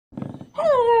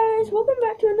guys, welcome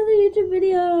back to another YouTube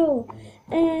video,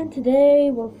 and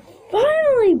today we're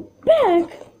finally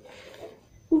back.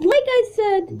 Like I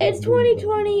said, it's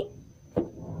 2020.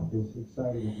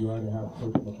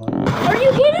 Are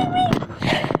you kidding me?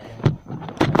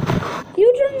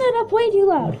 You turned that up way too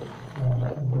loud.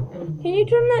 Can you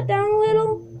turn that down a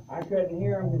little? I couldn't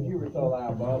hear him because you were so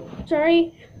loud, Bob.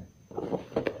 Sorry.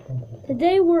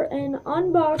 Today we're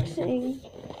unboxing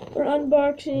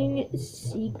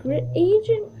secret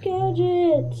agent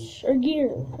gadgets or gear.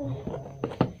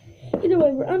 Either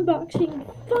way, we're unboxing.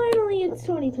 Finally, it's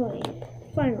 2020.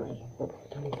 Finally.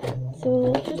 So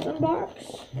let's just unbox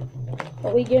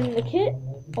what we get in the kit.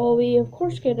 Oh, we of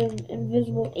course get an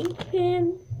invisible ink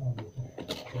pen.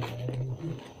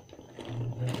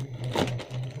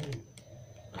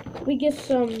 We get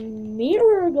some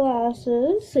mirror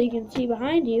glasses so you can see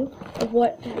behind you of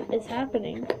what is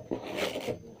happening.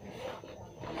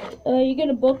 You get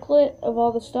a booklet of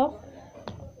all the stuff.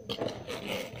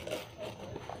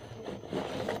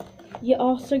 You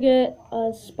also get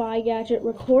a spy gadget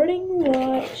recording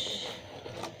watch.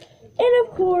 And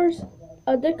of course,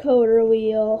 a decoder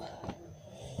wheel.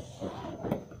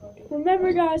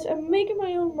 Remember guys, I'm making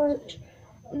my own merch.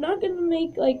 I'm not going to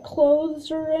make like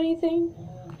clothes or anything.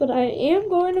 But I am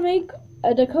going to make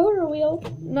a decoder wheel.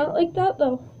 Not like that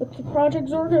though, with the Project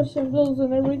Zorgo symbols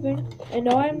and everything. I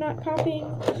know I'm not copying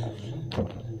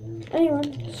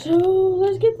anyone. So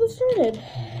let's get this started.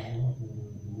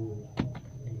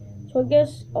 So I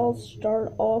guess I'll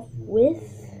start off with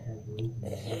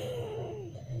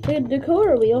the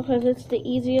decoder wheel because it's the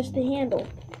easiest to handle.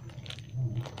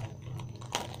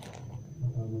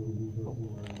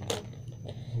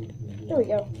 There we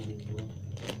go.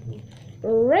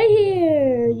 Right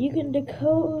here, you can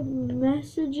decode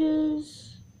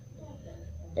messages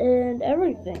and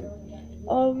everything.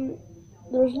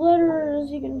 There's letters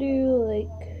you can do, like,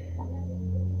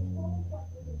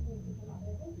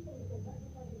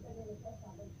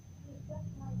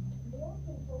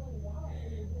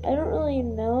 I don't really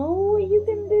know what you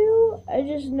can do. I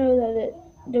just know that it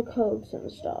decodes some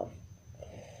stuff.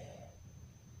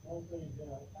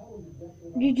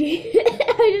 GG.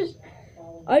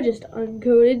 I just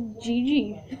uncoded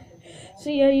GG. So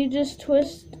yeah, you just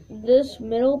twist this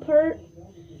middle part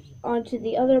onto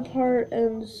the other part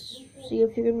and see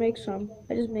if you can make some.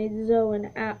 I just made Zoe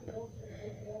an app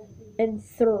and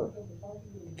thur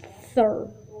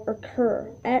or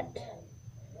cur at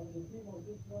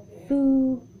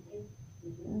foo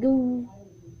go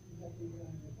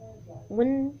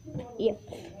when yeah.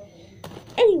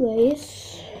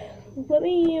 Anyways, let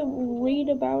me read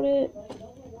about it.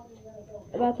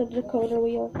 About the decoder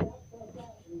wheel.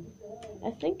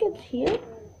 I think it's here.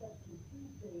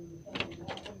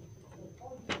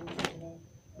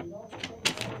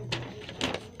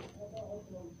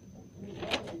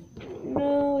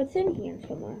 No, it's in here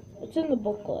somewhere. It's in the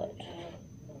booklet.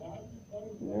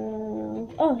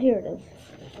 No. Oh, here it is.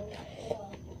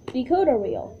 Decoder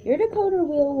wheel. Your decoder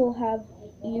wheel will have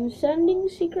you sending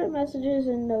secret messages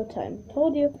in no time.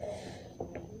 Told you.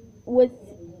 With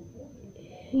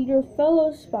your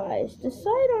fellow spies.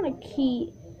 Decide on a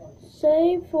key.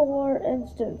 Say, for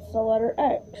instance, the letter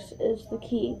X is the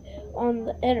key on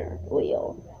the inner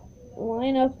wheel.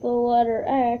 Line up the letter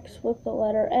X with the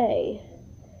letter A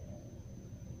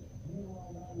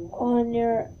on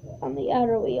the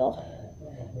outer wheel.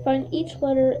 Find each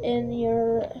letter in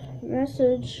your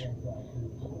message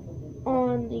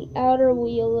on the outer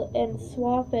wheel and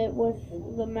swap it with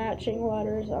the matching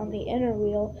letters on the inner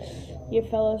wheel. Your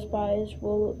fellow spies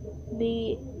will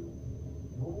be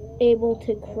able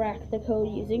to crack the code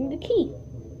using the key.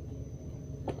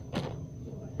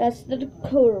 That's the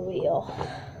decoder wheel.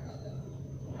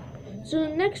 So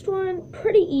the next one,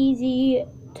 pretty easy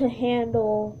to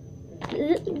handle.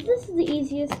 This is the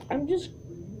easiest. I'm just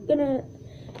gonna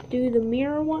do the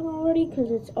mirror one already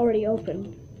because it's already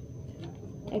open.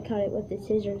 I cut it with the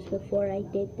scissors before I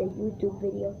did the YouTube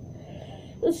video.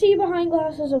 The see behind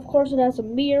glasses, of course, it has a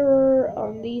mirror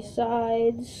on these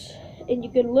sides. And you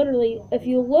can literally, if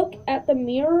you look at the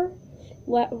mirror,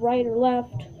 right or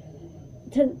left,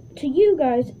 to you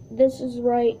guys, this is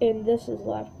right and this is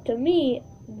left. To me,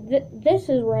 this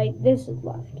is right, this is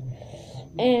left.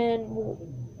 And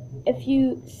if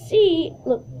you see,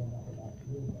 look,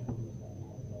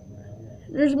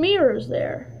 there's mirrors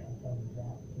there.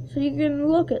 So you can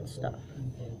look at stuff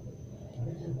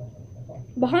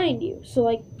behind you. So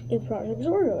like if Project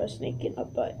Zorgo is sneaking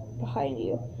up behind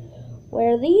you.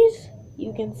 Wear these,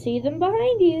 you can see them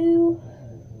behind you.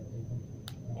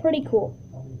 Pretty cool.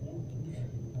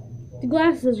 The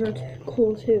glasses are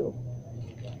cool too.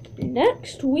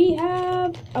 Next we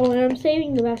have, oh, and I'm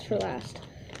saving the best for last.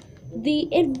 The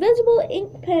invisible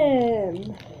ink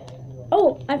pen.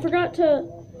 Oh, I forgot to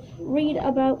read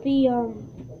about the,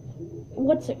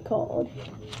 what's it called?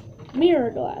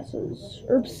 Mirror glasses,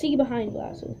 or see behind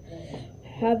glasses.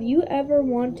 Have you ever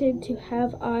wanted to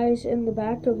have eyes in the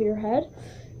back of your head?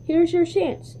 Here's your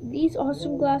chance. These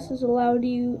awesome glasses allowed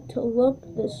you to look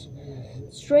this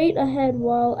straight ahead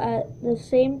while at the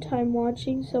same time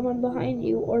watching someone behind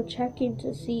you or checking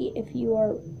to see if you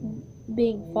are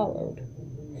being followed.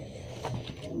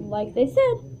 Like they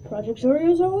said, Project Zorgo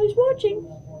is always watching.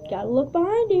 Gotta look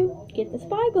behind you. Get the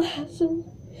spy glasses.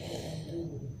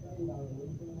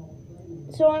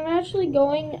 So I'm actually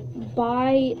going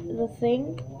by the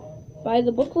thing, by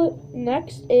the booklet.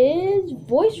 Next is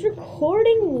voice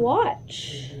recording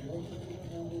watch.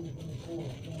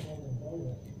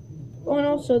 Oh, and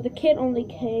also the kit only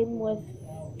came with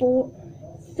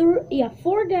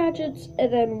four gadgets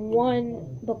and then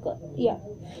one booklet. Yeah.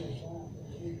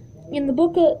 And the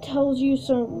booklet tells you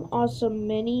some awesome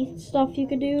mini stuff you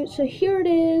could do. So here it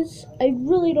is. I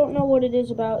really don't know what it is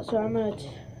about, so I'm gonna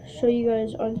show you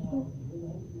guys on.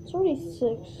 It's only 6.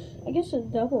 I guess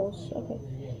it doubles. Okay.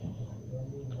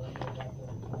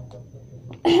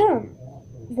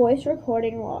 Voice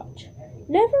recording watch.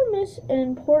 Never miss an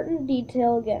important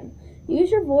detail again.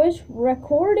 Use your voice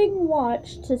recording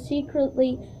watch to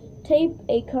secretly tape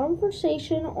a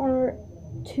conversation or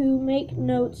to make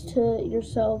notes to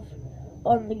yourself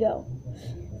on the go.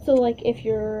 So, like, if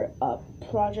you're a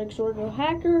Project Zorgo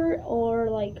hacker, or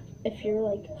like if you're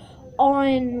like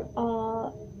on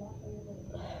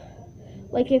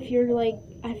like if you're like,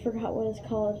 I forgot what it's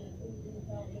called.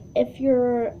 If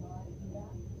you're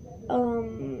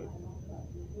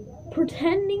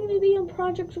pretending to be on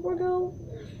Project Zorgo,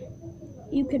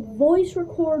 you could voice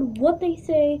record what they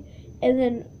say and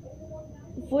then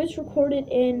voice record it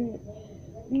in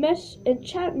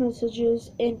chat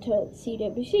messages into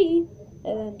CWC,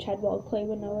 and then Chadwell Clay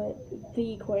would know it,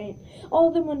 the coin. All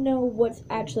of them would know what's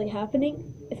actually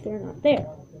happening if they're not there.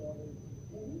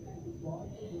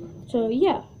 So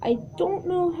yeah, I don't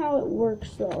know how it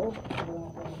works though.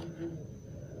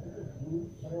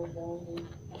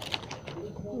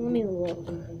 Let me look.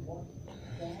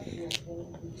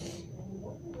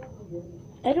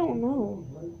 I don't know.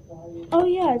 Oh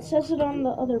yeah, it says it on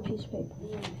the other piece of paper.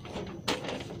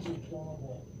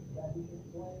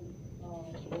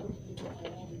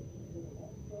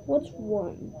 What's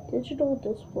 1? Digital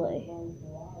display.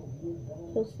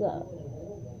 What's that?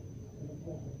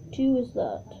 2 is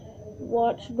that.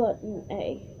 Watch button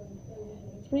A.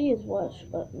 3 is watch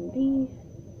button B.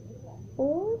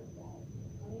 4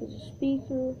 is a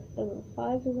speaker. And then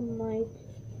 5 is a mic.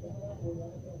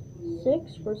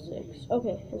 6 for 6.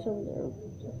 Okay, it's over there.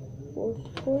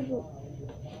 4 is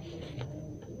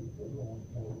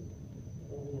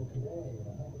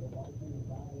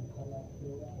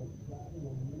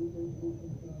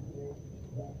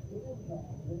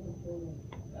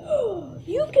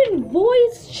You can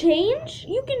voice change?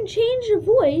 You can change your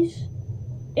voice.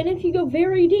 And if you go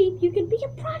very deep, you can be a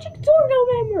Project Zorgo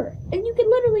member. And you can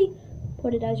literally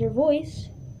put it as your voice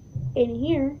in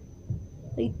here.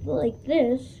 Like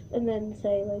this. And then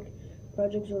say, like,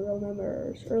 Project Zorgo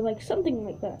members. Or, like, something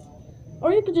like that.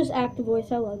 Or you could just act the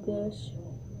voice out like this.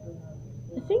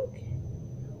 I think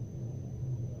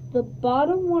the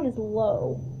bottom one is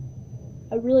low.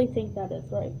 I really think that is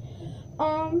right.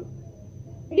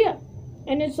 Yeah.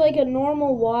 And it's like a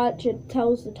normal watch. It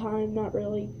tells the time, not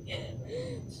really.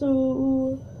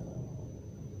 So,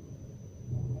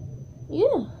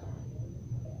 yeah.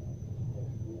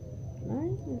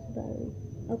 Nice battery.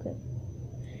 Okay.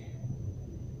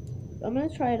 I'm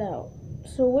gonna try it out.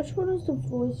 So, which one is the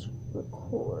voice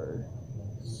record?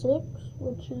 6?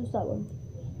 Which is that one?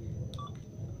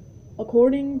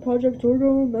 According Project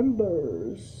Zorgo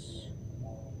members.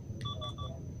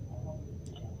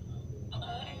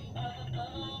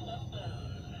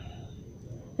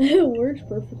 It works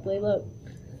perfectly, look.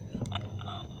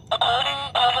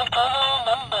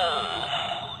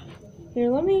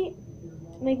 Here, let me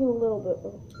make it a little bit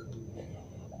better.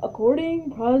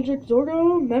 According Project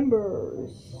Zorgo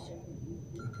members.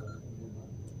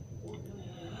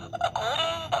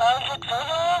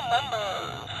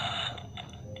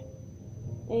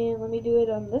 And let me do it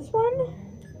on this one.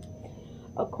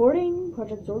 According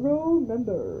Project Zorgo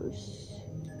members.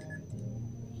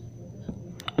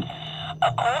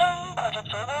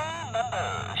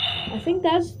 I think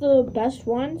that's the best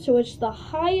one, so it's the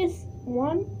highest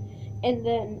one, and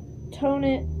then tone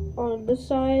it on this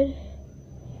side.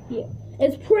 Yeah,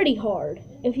 it's pretty hard.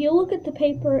 If you look at the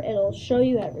paper, it'll show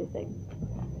you everything.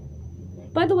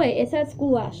 By the way, it's at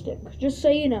Scholastic, just so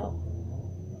you know.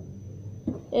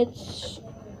 It's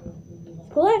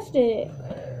Scholastic.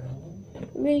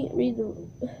 Let me read the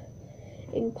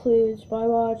includes by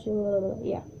watch.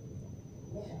 Yeah.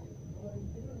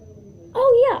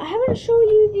 Oh yeah, I haven't shown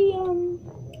you the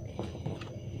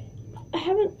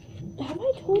have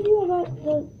I told you about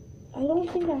the? I don't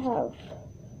think I have.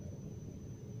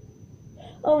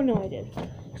 Oh no, I did.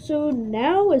 So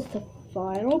now is the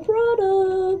final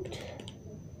product.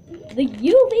 The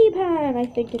UV pen, I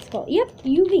think it's called. Yep,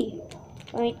 UV.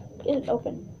 Like, get it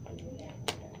open.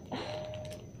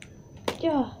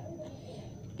 Yeah.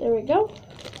 There we go.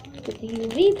 Get the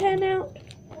UV pen out.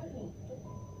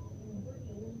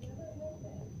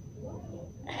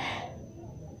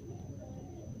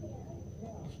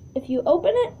 If you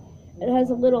open it, it has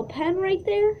a little pen right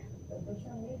there.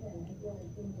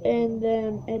 And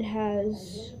then it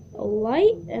has a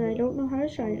light, and I don't know how to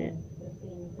shine it.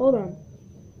 Hold on.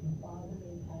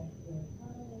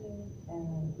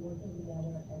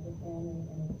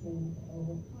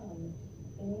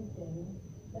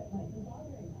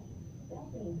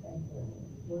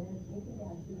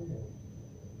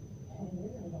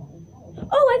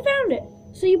 Oh, I found it!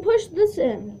 So you push this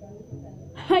in.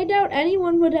 I doubt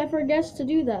anyone would ever guess to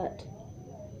do that.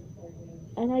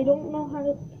 And I don't know how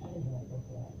to...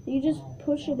 You just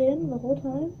push it in the whole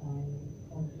time?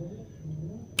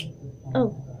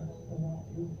 Oh.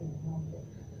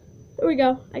 There we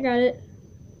go. I got it.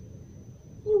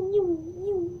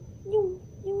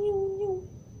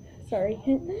 Sorry.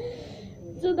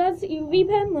 So that's the UV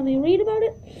pen. Let me read about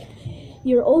it.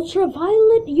 Your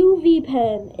ultraviolet UV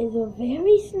pen is a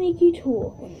very sneaky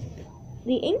tool.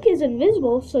 The ink is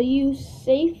invisible, so you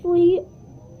safely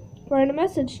write a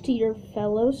message to your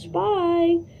fellow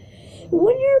spy.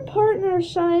 When your partner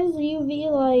shines the UV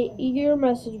light, your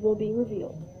message will be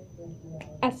revealed.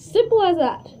 As simple as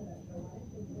that.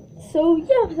 So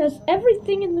yeah, that's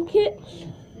everything in the kit.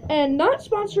 And not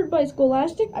sponsored by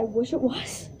Scholastic. I wish it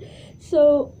was.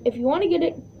 So if you want to get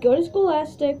it, go to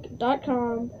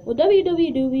scholastic.com, well,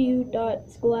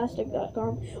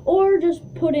 www.scholastic.com, or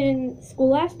just put in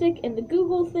Scholastic in the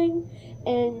Google thing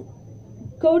and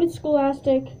go to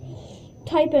Scholastic,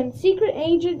 type in Secret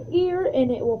Agent Gear,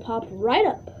 and it will pop right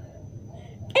up.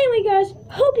 Anyway, guys,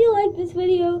 hope you liked this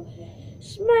video.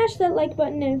 Smash that like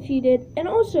button if you did, and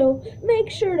also make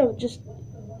sure to just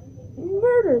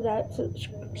murder that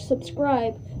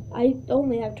subscribe. I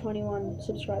only have 21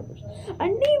 subscribers. I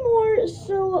need more,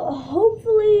 so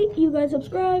hopefully you guys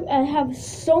subscribe. I have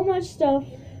so much stuff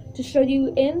to show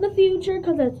you in the future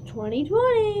because it's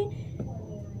 2020.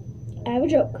 I have a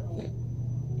joke.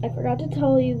 I forgot to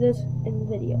tell you this in the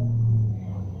video.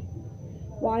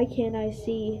 Why can't I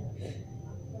see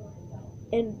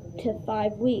into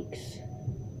 5 weeks?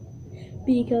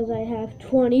 Because I have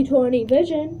 20/20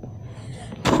 vision.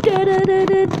 Do do do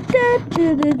do do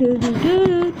do do do do do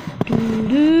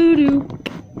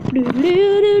do do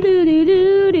do.